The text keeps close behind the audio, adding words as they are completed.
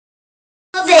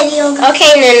A video.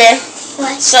 Okay, Nene.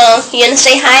 What? So, you gonna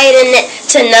say hi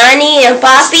to Nani and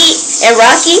Papi and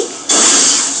Rocky?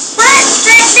 What?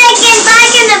 They can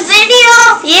talk in the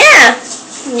video? Yeah.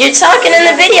 You're talking in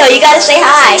the video. You gotta say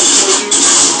hi.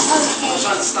 Okay. I'm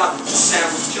trying to stop Sam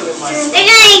from killing myself. They're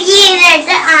gonna get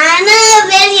it on the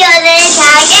video. They're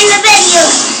talking the video.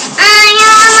 I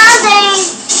know nothing.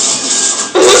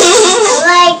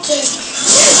 I like it.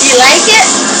 You like it?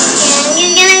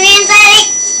 And you're gonna be inside.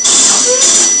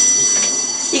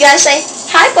 You gotta say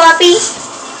hi, Papi.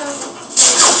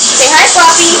 Say hi,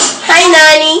 Papi. Hi,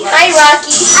 Nani. Hi,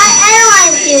 Rocky. I don't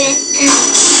want to do it.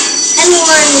 I don't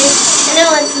want it. I don't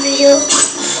want the video.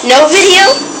 No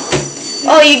video?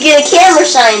 Oh, you get a camera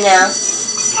shy now.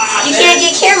 You can't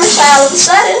get camera shy all of a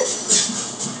sudden.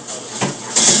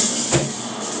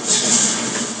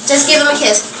 Just give him a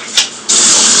kiss.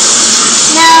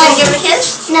 No. You gonna give him a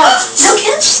kiss? No. No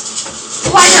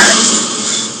kiss? Why not?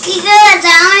 Because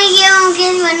I only give him a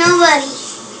kiss with nobody.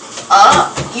 Oh,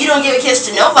 you don't give a kiss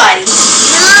to nobody. No.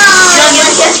 You don't give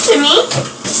a kiss to me?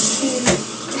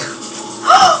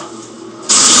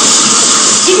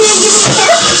 You didn't give me a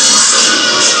kiss?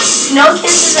 No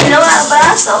kisses and no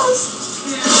abrazos?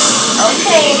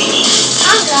 Okay.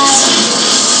 I'm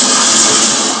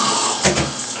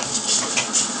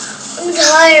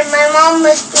tired. My mom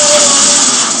must be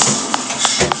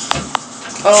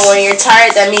Oh, when you're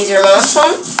tired, that means your mom's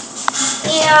home?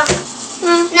 Yeah.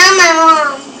 Not my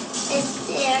mom. It's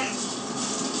there.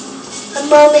 My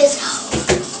mom is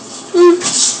home.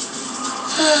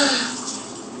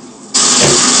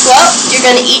 Well, you're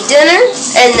gonna eat dinner,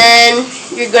 and then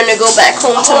you're gonna go back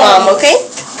home to Mom, okay?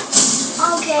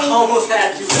 Okay. Almost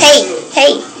had you.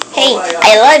 Hey,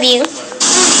 I love you.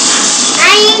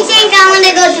 I didn't think I want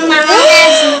to go to my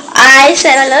mom's. I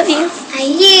said I love you. I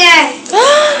hear.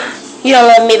 You don't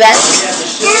love me back?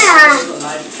 Yeah.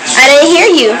 I didn't hear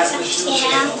you.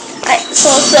 Yeah. So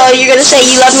you're gonna say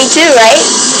you love me too, right?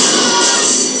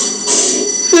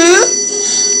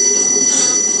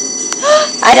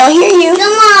 I don't hear you. Come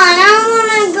on, I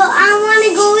want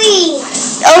to go eat.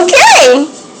 Okay,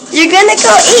 you're gonna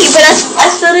go eat, but I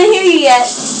still didn't hear you yet.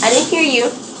 I didn't hear you.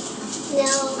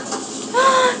 No.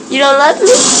 You don't love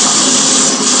me?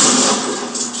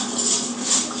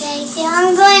 Okay, so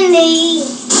I'm going to eat.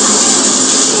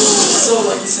 So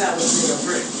like you said, I was being a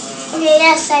brick. Okay,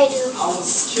 yes I do. I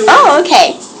was killed. Oh,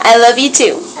 okay. I love you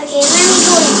too. Okay, let me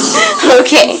go eat.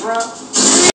 Okay. Front.